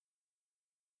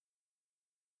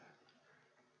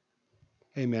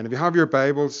Amen. If you have your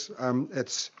Bibles,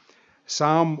 it's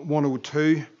Psalm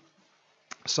 102,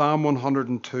 Psalm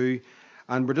 102,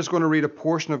 and we're just going to read a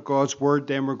portion of God's Word.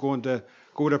 Then we're going to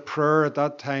go to prayer at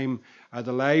that time.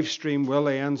 The live stream will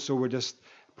end, so we'll just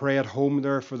pray at home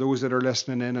there for those that are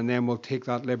listening in, and then we'll take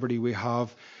that liberty we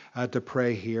have to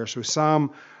pray here. So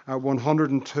Psalm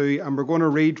 102, and we're going to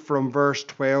read from verse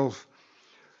 12.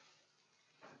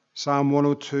 Psalm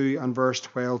 102 and verse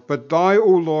 12. But thou, O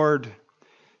Lord,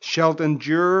 shalt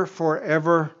endure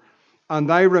forever, and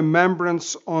thy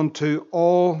remembrance unto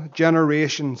all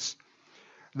generations.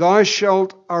 Thou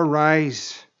shalt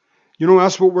arise. You know,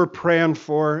 that's what we're praying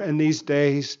for in these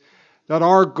days, that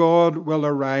our God will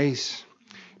arise.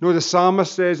 You know, the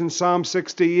psalmist says in Psalm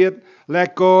 68,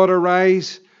 let God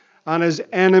arise and his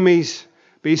enemies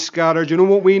be scattered. You know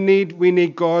what we need? We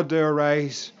need God to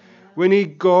arise. We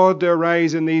need God to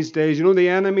arise in these days. You know, the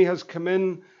enemy has come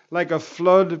in like a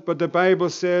flood, but the Bible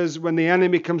says when the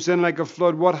enemy comes in like a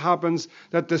flood, what happens?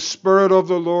 That the Spirit of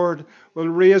the Lord will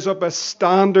raise up a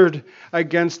standard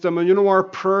against them. And you know, our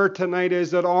prayer tonight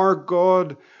is that our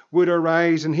God would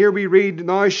arise. And here we read,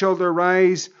 thou shalt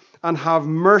arise and have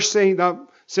mercy. That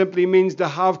simply means to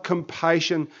have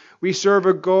compassion. We serve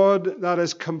a God that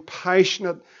is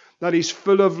compassionate, that he's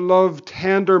full of love,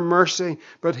 tender mercy,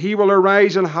 but he will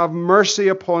arise and have mercy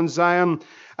upon Zion.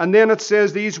 And then it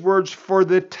says these words, for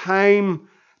the time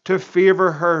to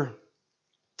favor her.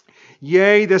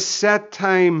 Yea, the set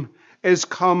time is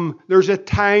come. There's a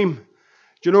time.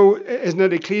 Do you know, isn't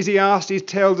it Ecclesiastes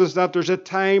tells us that there's a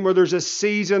time or there's a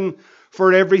season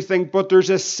for everything, but there's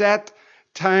a set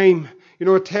time. You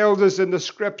know, it tells us in the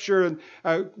scripture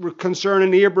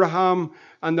concerning Abraham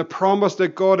and the promise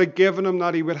that God had given him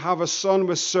that he would have a son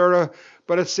with Sarah.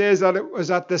 But it says that it was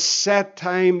at the set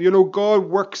time. You know, God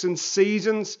works in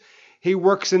seasons. He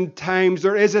works in times.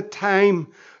 There is a time.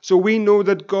 So we know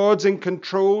that God's in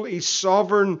control. He's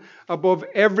sovereign above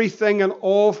everything and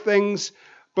all things.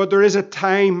 But there is a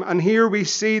time. And here we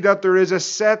see that there is a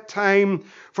set time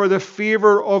for the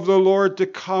favor of the Lord to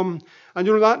come. And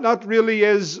you know, that really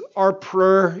is our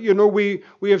prayer. You know, we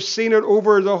have seen it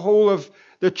over the whole of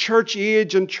the church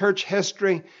age and church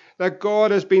history, that God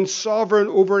has been sovereign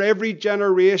over every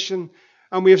generation.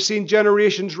 And we have seen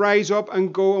generations rise up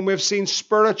and go, and we've seen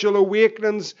spiritual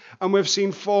awakenings, and we've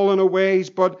seen fallen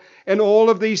aways. But in all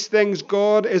of these things,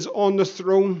 God is on the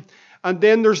throne. And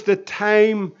then there's the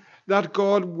time that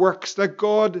God works, that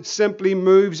God simply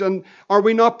moves. And are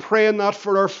we not praying that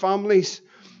for our families?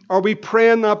 Are we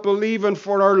praying that, believing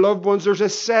for our loved ones? There's a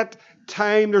set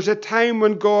time. There's a time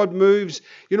when God moves.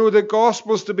 You know, the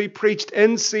gospel's to be preached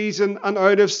in season and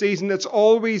out of season. It's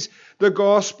always the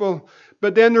gospel.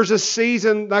 But then there's a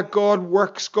season that God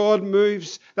works, God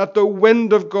moves, that the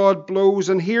wind of God blows.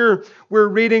 And here we're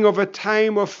reading of a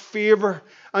time of favor.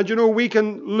 And you know, we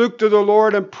can look to the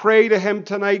Lord and pray to him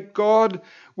tonight, God,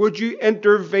 would you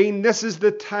intervene? This is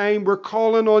the time. We're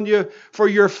calling on you for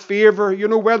your favor. You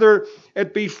know, whether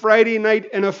it be Friday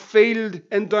night in a field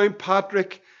in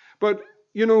Downpatrick, but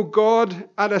you know, God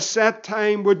at a set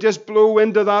time would just blow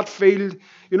into that field,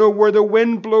 you know, where the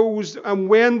wind blows. And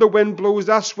when the wind blows,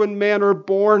 that's when men are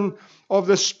born of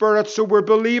the Spirit. So we're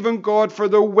believing God for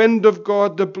the wind of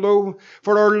God to blow,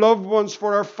 for our loved ones,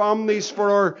 for our families,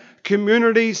 for our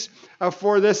communities,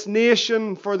 for this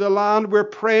nation, for the land. We're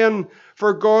praying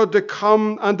for God to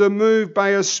come and to move by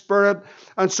his Spirit.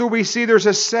 And so we see there's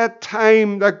a set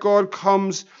time that God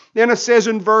comes. Then it says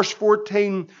in verse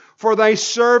 14, for thy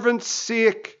servants'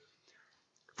 sake,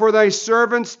 for thy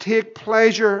servants take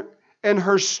pleasure in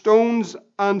her stones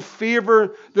and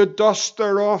favor the dust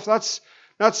thereof.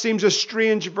 That seems a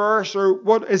strange verse, or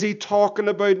what is he talking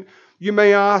about, you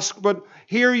may ask. But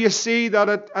here you see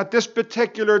that at this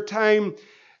particular time,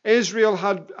 Israel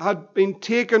had been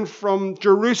taken from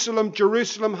Jerusalem.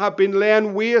 Jerusalem had been laid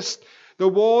waste. The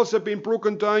walls had been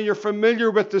broken down. You're familiar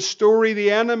with the story.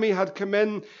 The enemy had come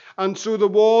in, and so the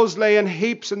walls lay in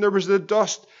heaps, and there was the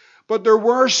dust. But there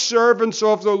were servants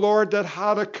of the Lord that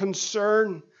had a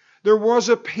concern. There was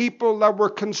a people that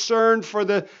were concerned for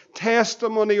the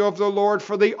testimony of the Lord,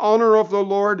 for the honor of the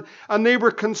Lord. And they were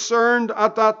concerned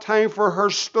at that time for her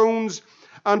stones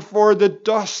and for the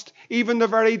dust, even the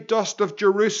very dust of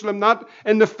Jerusalem, not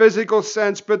in the physical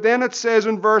sense. But then it says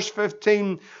in verse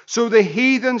 15, so the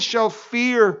heathen shall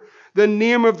fear the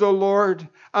name of the Lord,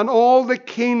 and all the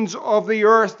kings of the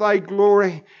earth thy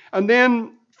glory. And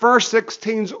then verse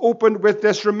 16 is opened with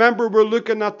this. Remember, we're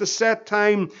looking at the set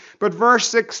time. But verse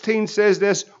 16 says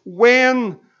this,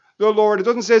 when the Lord, it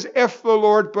doesn't say if the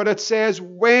Lord, but it says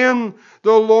when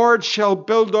the Lord shall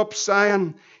build up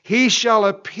Zion, he shall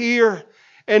appear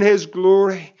in his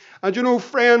glory. And you know,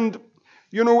 friend,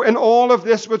 You know, in all of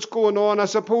this what's going on, I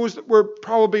suppose that we're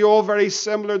probably all very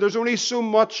similar. There's only so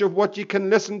much of what you can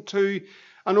listen to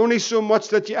and only so much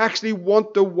that you actually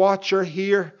want to watch or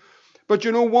hear. But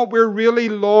you know what we're really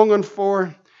longing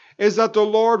for is that the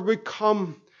Lord would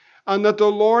come and that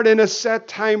the Lord in a set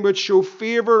time would show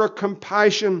favor or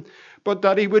compassion, but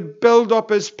that he would build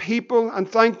up his people. And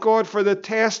thank God for the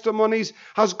testimonies.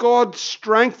 Has God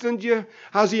strengthened you?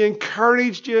 Has he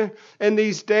encouraged you in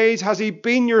these days? Has he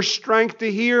been your strength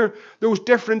to hear those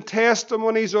different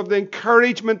testimonies of the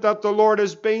encouragement that the Lord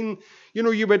has been? You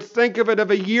know, you would think of it, if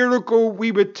a year ago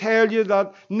we would tell you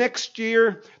that next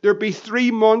year there'd be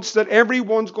 3 months that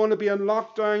everyone's going to be in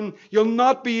lockdown. You'll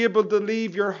not be able to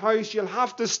leave your house. You'll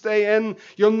have to stay in.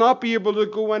 You'll not be able to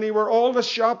go anywhere. All the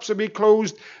shops will be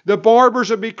closed. The barbers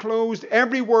will be closed.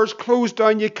 Everywhere's closed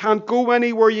down. You can't go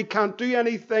anywhere. You can't do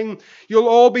anything. You'll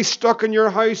all be stuck in your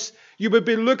house. You would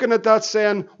be looking at that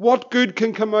saying, what good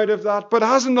can come out of that? But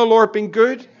hasn't the Lord been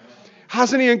good?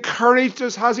 Hasn't he encouraged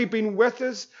us? Has he been with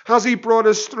us? Has he brought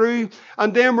us through?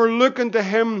 And then we're looking to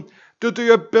him to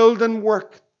do a building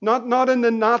work. Not in the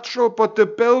natural, but to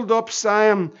build up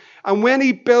Zion. And when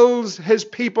he builds his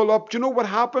people up, do you know what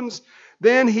happens?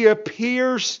 Then he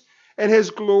appears in his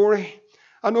glory.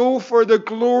 And oh, for the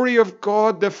glory of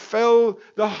God to fill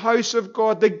the house of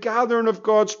God, the gathering of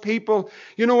God's people.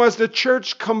 You know, as the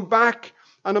church come back,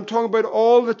 and I'm talking about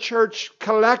all the church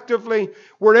collectively,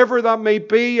 wherever that may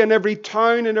be, in every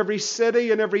town, in every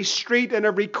city, in every street, in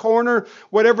every corner,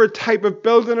 whatever type of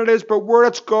building it is, but where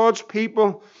it's God's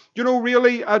people. You know,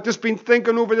 really, I've just been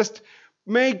thinking over this.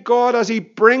 May God, as he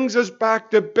brings us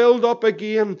back to build up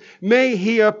again, may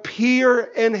he appear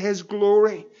in his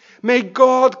glory. May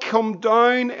God come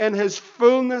down in his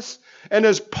fullness, in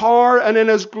his power, and in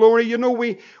his glory. You know,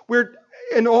 we're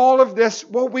in all of this,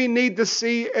 what we need to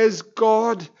see is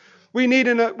God. We need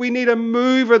a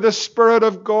move of the Spirit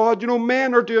of God. You know,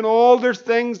 men are doing all their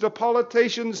things. The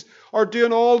politicians are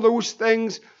doing all those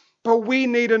things. But we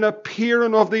need an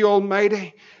appearing of the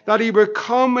Almighty, that he would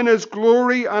come in his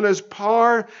glory and his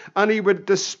power, and he would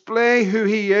display who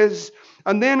he is.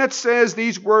 And then it says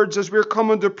these words as we're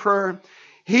coming to prayer.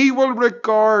 He will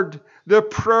regard the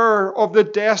prayer of the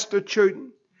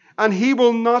destitute, and he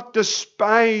will not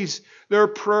despise their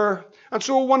prayer. And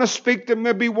so I want to speak to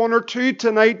maybe one or two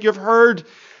tonight. You've heard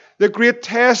the great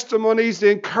testimonies,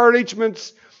 the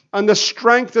encouragements, and the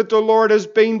strength that the Lord has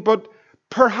been. But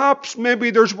perhaps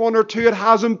maybe there's one or two it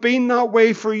hasn't been that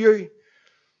way for you.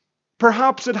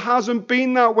 Perhaps it hasn't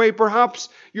been that way. Perhaps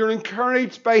you're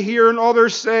encouraged by hearing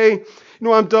others say, you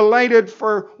know, I'm delighted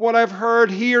for what I've heard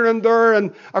here and there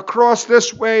and across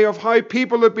this way of how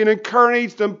people have been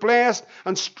encouraged and blessed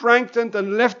and strengthened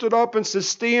and lifted up and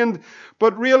sustained.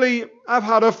 But really, I've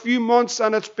had a few months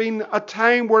and it's been a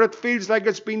time where it feels like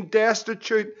it's been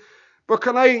destitute. But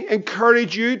can I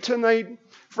encourage you tonight,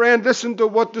 friend, listen to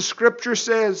what the scripture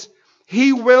says.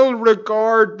 He will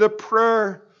regard the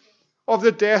prayer of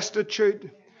the destitute.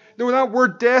 Now, that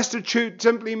word destitute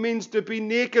simply means to be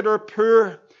naked or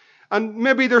poor. And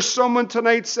maybe there's someone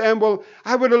tonight saying, well,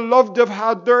 I would have loved to have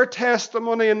had their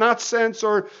testimony in that sense,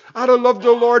 or I'd have loved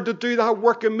the Lord to do that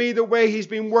work in me the way he's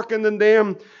been working in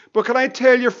them. But can I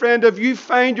tell you, friend, if you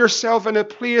find yourself in a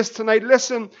place tonight,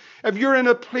 listen, if you're in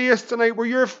a place tonight where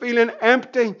you're feeling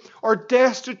empty or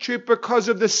destitute because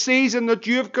of the season that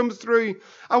you've come through,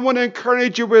 I want to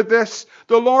encourage you with this.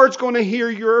 The Lord's going to hear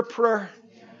your prayer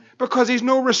because he's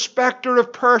no respecter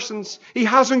of persons. He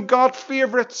hasn't got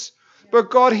favorites. But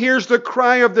God hears the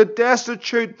cry of the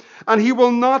destitute, and he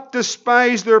will not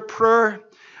despise their prayer.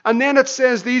 And then it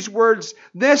says these words,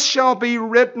 this shall be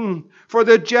written for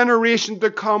the generation to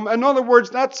come. In other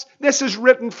words, this is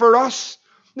written for us.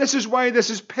 This is why this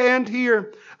is penned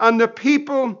here. And the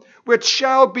people which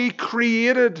shall be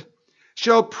created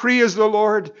shall praise the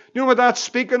Lord. You know what that's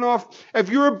speaking of? If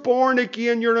you're born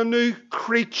again, you're a new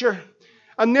creature.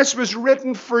 And this was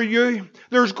written for you.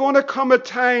 There's going to come a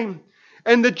time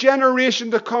in the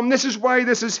generation to come. This is why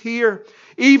this is here.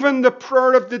 Even the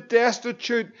prayer of the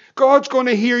destitute, God's going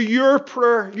to hear your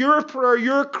prayer,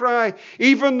 your cry.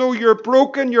 Even though you're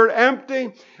broken, you're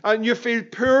empty, and you feel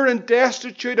poor and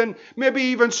destitute, and maybe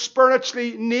even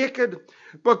spiritually naked.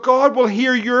 But God will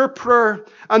hear your prayer.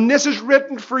 And this is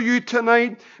written for you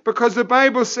tonight, because the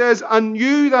Bible says, and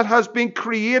you that has been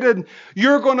created,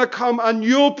 you're going to come and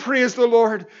you'll praise the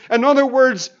Lord. In other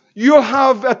words, you'll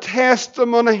have a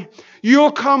testimony.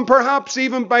 You'll come perhaps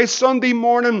even by Sunday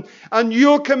morning and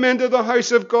you'll come into the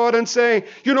house of God and say,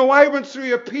 you know, I went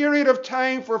through a period of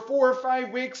time for 4 or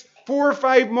 5 weeks 4 or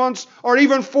 5 months, or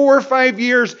even 4 or 5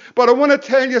 years. But I want to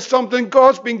tell you something.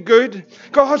 God's been good.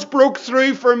 God's broke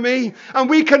through for me. And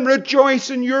we can rejoice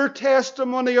in your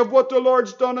testimony of what the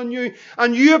Lord's done in you.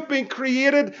 And you have been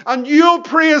created, and you'll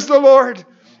praise the Lord.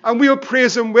 And we'll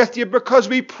praise Him with you, because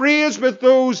we praise with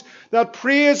those that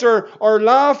praise or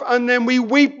laugh, and then we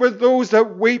weep with those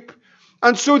that weep.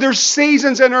 And so there's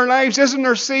seasons in our lives, isn't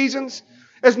there? Seasons?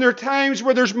 Isn't there times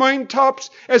where there's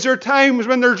mountaintops? Is there times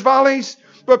when there's valleys?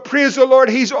 But praise the Lord,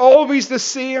 He's always the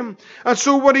same. And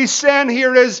so what He's saying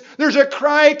here is, there's a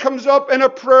cry comes up in a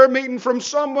prayer meeting from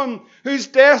someone who's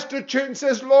destitute and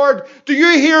says, Lord, do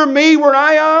you hear me where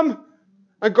I am?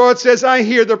 And God says, I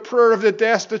hear the prayer of the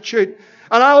destitute.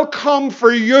 And I'll come for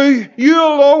you, you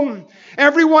alone.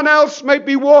 Everyone else might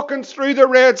be walking through the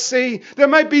Red Sea. They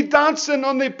might be dancing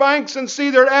on the banks and see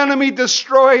their enemy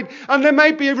destroyed. And they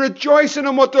might be rejoicing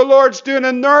in what the Lord's doing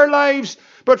in their lives.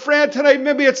 But friend, tonight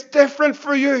maybe it's different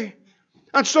for you.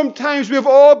 And sometimes we've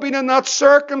all been in that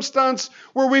circumstance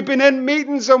where we've been in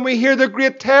meetings and we hear the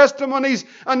great testimonies,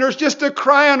 and there's just a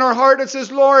cry in our heart that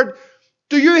says, Lord,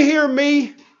 do you hear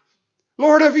me?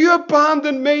 Lord, have you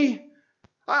abandoned me?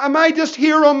 Am I just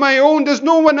here on my own? Does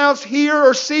no one else hear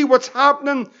or see what's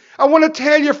happening? I want to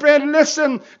tell you, friend,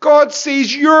 listen, God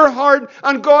sees your heart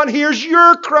and God hears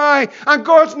your cry, and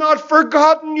God's not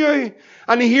forgotten you.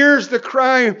 And He hears the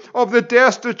cry of the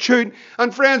destitute.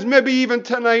 And friends, maybe even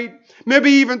tonight, maybe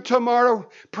even tomorrow,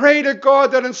 pray to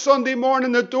God that on Sunday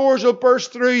morning the doors will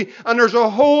burst through and there's a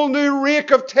whole new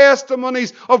rake of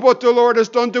testimonies of what the Lord has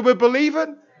done. Do we believe it?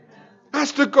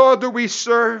 That's the God that we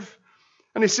serve.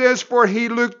 And He says, for He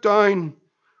looked down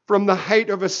from the height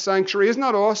of His sanctuary. Isn't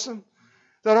that awesome?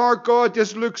 That our God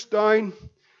just looks down.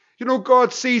 You know,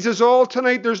 God sees us all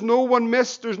tonight. There's no one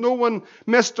missed. There's no one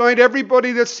missed out.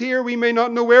 Everybody that's here, we may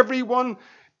not know everyone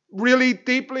really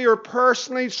deeply or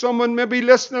personally. Someone may be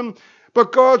listening.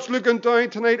 But God's looking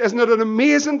down tonight. Isn't it an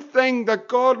amazing thing that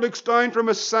God looks down from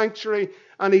His sanctuary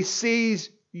and He sees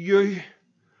you?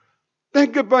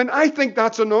 Think about it. I think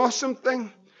that's an awesome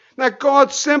thing. That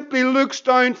God simply looks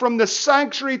down from the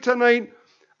sanctuary tonight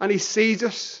and He sees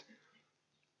us.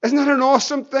 Isn't that an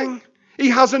awesome thing? He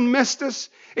hasn't missed us.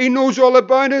 He knows all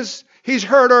about us. He's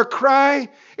heard our cry.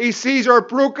 He sees our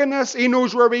brokenness. He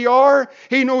knows where we are.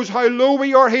 He knows how low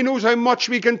we are. He knows how much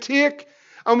we can take.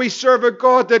 And we serve a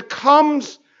God that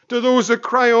comes to those that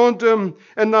cry unto Him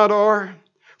in that hour.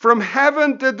 From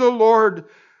heaven did the Lord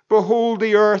behold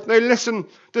the earth. Now listen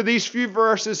to these few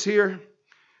verses here.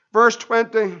 Verse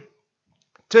 20.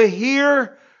 To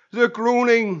hear the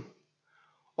groaning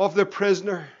of the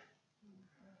prisoner.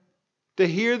 To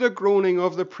hear the groaning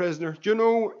of the prisoner. Do you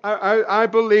know, I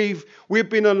believe we've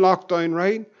been in lockdown,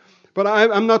 right? But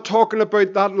I'm not talking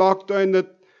about that lockdown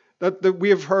that we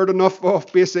have heard enough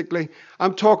of, basically.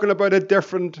 I'm talking about a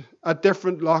different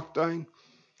lockdown.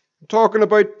 I'm talking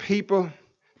about people.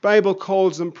 The Bible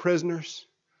calls them prisoners.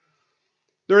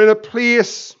 They're in a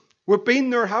place. We've been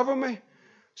there, haven't we?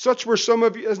 Such were some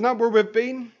of you. Isn't that where we've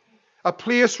been? A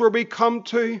place where we come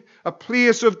to. A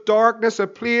place of darkness. A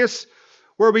place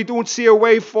where we don't see a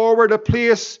way forward, a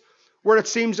place where it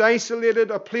seems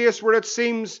isolated, a place where it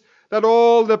seems that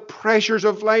all the pressures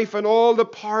of life and all the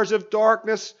powers of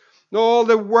darkness and all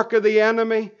the work of the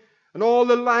enemy and all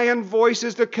the lying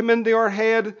voices that come into our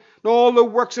head and all the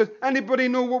works of... Anybody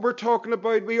know what we're talking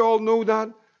about? We all know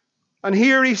that. And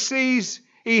here he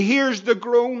hears the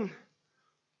groan.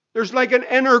 There's like an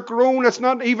inner groan. It's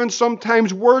not even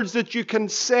sometimes words that you can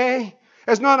say.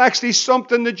 It's not actually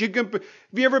something that you can...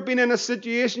 Have you ever been in a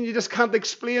situation you just can't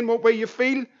explain what way you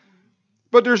feel?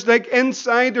 But there's like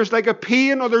inside, there's like a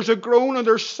pain or there's a groan or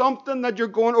there's something that you're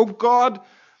going, oh God,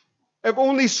 if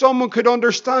only someone could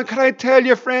understand. Can I tell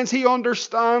you, friends, He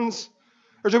understands.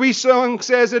 There's a wee song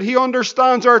says that He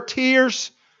understands our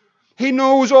tears. He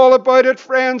knows all about it,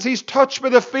 friends. He's touched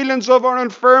with the feelings of our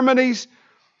infirmities.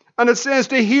 And it says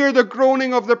to hear the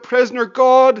groaning of the prisoner.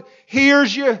 God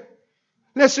hears you.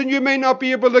 Listen, you may not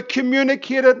be able to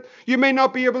communicate it. You may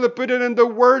not be able to put it into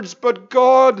words, but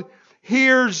God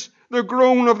hears the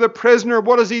groan of the prisoner.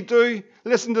 What does He do?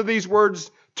 Listen to these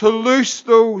words. To loose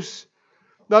those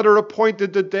that are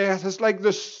appointed to death. It's like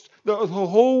the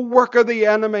whole work of the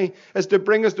enemy is to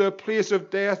bring us to a place of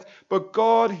death. But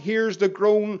God hears the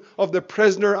groan of the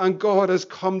prisoner and God has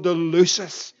come to loose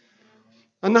us.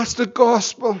 And that's the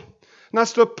gospel. And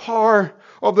that's the power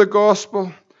of the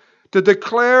gospel. To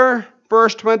declare...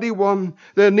 Verse 21,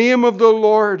 the name of the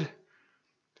Lord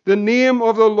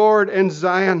in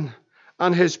Zion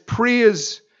and His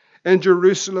praise in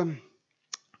Jerusalem.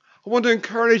 I want to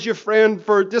encourage you, friend,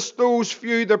 for just those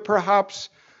few that perhaps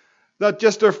that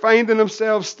just are finding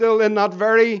themselves still in that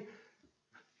very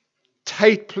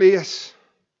tight place.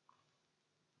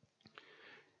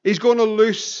 He's going to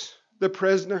loose the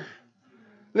prisoner.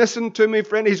 Listen to me,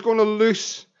 friend. He's going to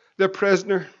loose the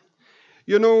prisoner.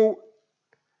 You know,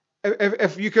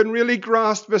 if you can really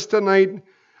grasp this tonight,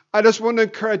 I just want to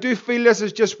encourage. I do feel this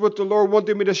is just what the Lord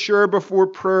wanted me to share before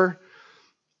prayer.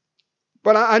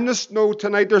 But I just know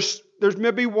tonight there's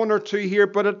maybe one or two here,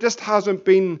 but it just hasn't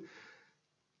been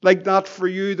like that for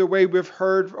you the way we've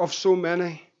heard of so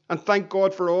many. And thank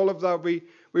God for all of that. We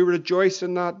rejoice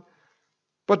in that.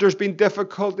 But there's been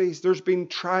difficulties, there's been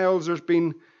trials, there's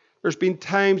been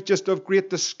times just of great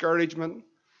discouragement.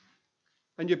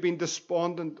 And you've been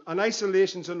despondent. And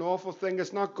isolation's an awful thing.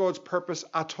 It's not God's purpose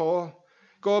at all.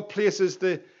 God places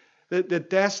the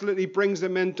desolate, He brings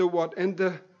them into what?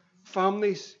 Into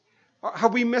families.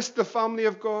 Have we missed the family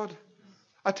of God?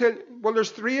 I tell you, well, there's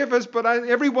three of us, but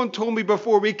everyone told me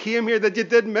before we came here that you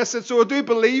did miss it. So I do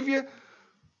believe you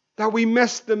that we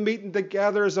missed the meeting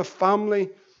together as a family.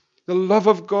 The love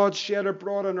of God shed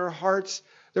abroad in our hearts.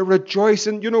 The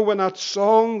rejoicing. You know, when those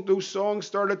songs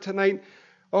started tonight.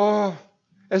 Oh,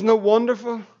 isn't it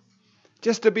wonderful?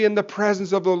 Just to be in the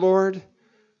presence of the Lord.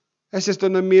 It's just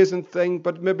an amazing thing,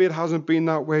 but maybe it hasn't been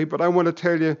that way. But I want to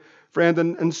tell you, friend,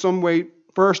 in some way,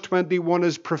 verse 21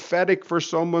 is prophetic for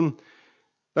someone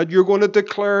that you're going to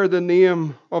declare the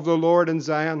name of the Lord in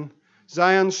Zion.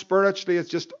 Zion spiritually is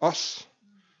just us.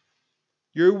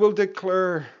 You will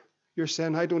declare, you're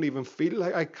saying, I don't even feel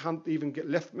like I can't even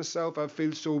lift myself. I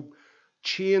feel so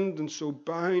chained and so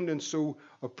bound and so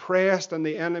oppressed, and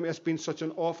the enemy, it's been such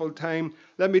an awful time.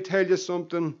 Let me tell you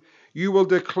something. You will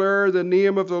declare the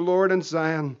name of the Lord in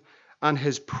Zion and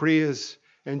His praise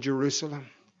in Jerusalem.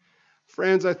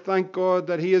 Friends, I thank God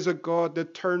that He is a God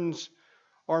that turns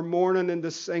our mourning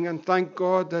into singing. Thank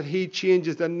God that He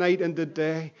changes the night into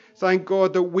day. Thank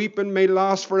God that weeping may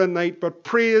last for a night, but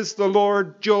praise the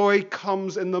Lord, joy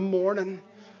comes in the morning.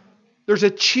 There's a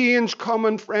change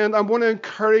coming, friend. I want to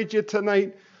encourage you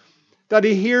tonight that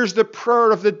He hears the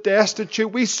prayer of the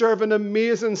destitute. We serve an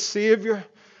amazing Savior.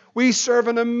 We serve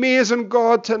an amazing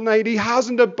God tonight. He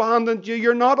hasn't abandoned you.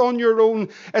 You're not on your own.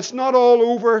 It's not all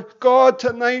over. God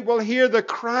tonight will hear the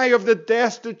cry of the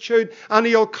destitute, and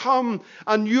He'll come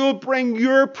and you'll bring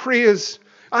your praise.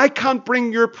 I can't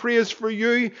bring your praise for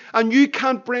you, and you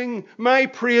can't bring my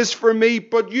praise for me,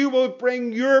 but you will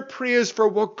bring your praise for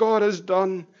what God has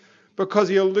done, because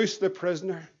He'll loose the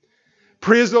prisoner.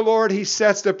 Praise the Lord, He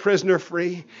sets the prisoner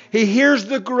free. He hears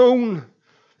the groan.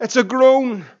 It's a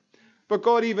groan. But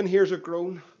God even hears a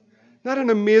groan. Not an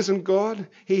amazing God.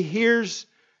 He hears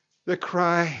the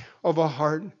cry of a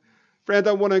heart. Friend,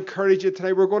 I want to encourage you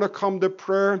tonight. We're going to come to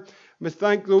prayer. We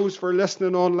thank those for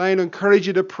listening online. I encourage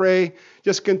you to pray.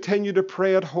 Just continue to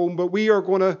pray at home. But we are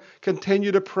going to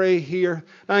continue to pray here.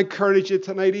 I encourage you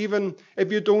tonight, even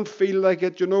if you don't feel like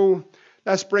it,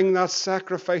 let's bring that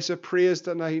sacrifice of praise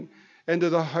tonight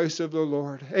into the house of the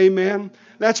Lord. Amen.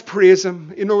 Let's praise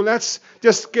Him. Let's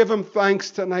just give Him thanks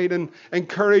tonight and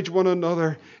encourage one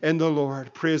another in the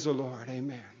Lord. Praise the Lord.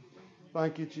 Amen.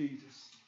 Thank you, Jesus.